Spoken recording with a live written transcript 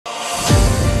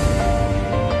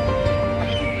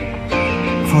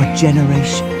For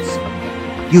generations,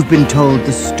 you've been told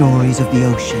the stories of the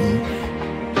ocean,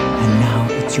 and now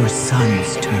it's your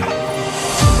son's turn.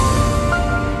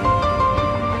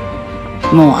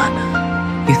 Moana,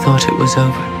 you thought it was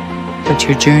over, but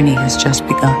your journey has just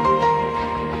begun.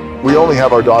 We only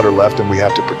have our daughter left, and we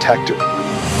have to protect her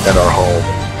and our home.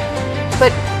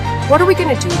 But what are we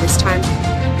gonna do this time?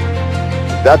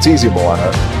 That's easy,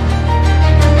 Moana.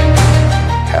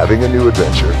 Having a new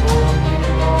adventure.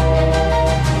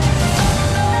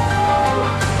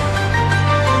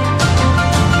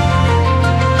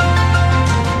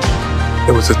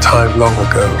 There was a time long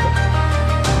ago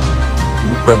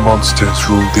where monsters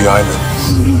ruled the islands.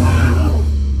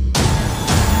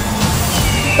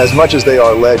 As much as they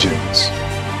are legends,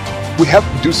 we have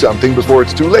to do something before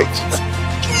it's too late.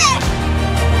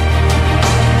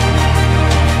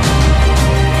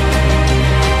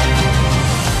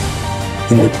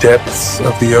 In the depths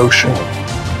of the ocean,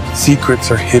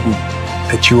 secrets are hidden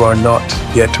that you are not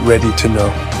yet ready to know.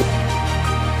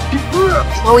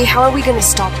 Chloe, how are we gonna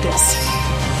stop this?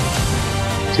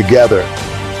 Together.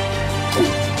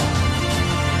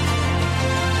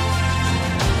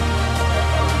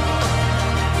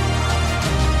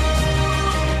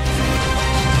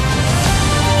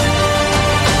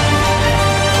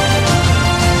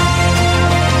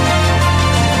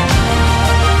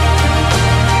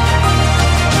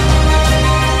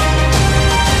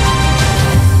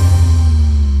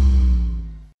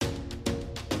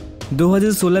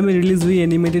 $2016 में release हुई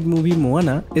animated movie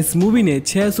Moana. इस movie ने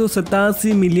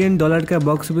 $687 million का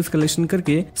box office collection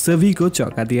करके सभी को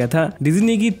चौंका दिया था।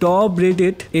 डिज्नी की टॉप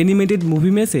रेटेड एनिमेटेड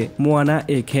मूवी में से मोआना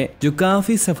एक है जो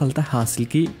काफी सफलता हासिल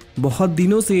की। बहुत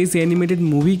दिनों से इस एनिमेटेड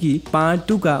मूवी की पार्ट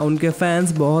 2 का उनके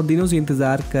फैंस बहुत दिनों से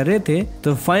इंतजार कर रहे थे,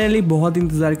 तो फाइनली बहुत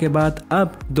इंतजार के बाद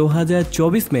अब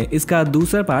 2024 में इसका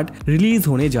दूसरा पार्ट रिलीज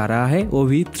होने जा रहा है, वो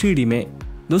भी 3D में।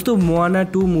 दोस्तों, मोआना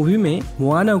 2 मूवी में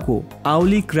मोआना को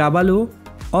आउलिʻि क्रावाल्हो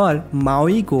और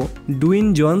माउई को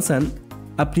ड्वेन जॉनसन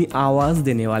अपनी आवाज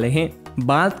देने वाले हैं।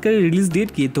 बात करें रिलीज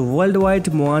डेट की तो वर्ल्ड वाइड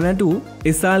मोआना 2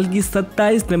 इस साल की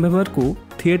 27 नवंबर को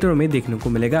थिएटर में देखने को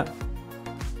मिलेगा।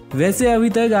 वैसे अभी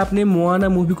तक आपने मोआना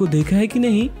मूवी को देखा है कि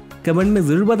नहीं, कमेंट में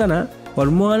जरूर बताना, और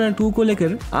मोआना 2 को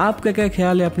लेकर आपका क्या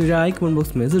ख्याल है अपनी राय कमेंट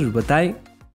बॉक्स में जरूर बताएं।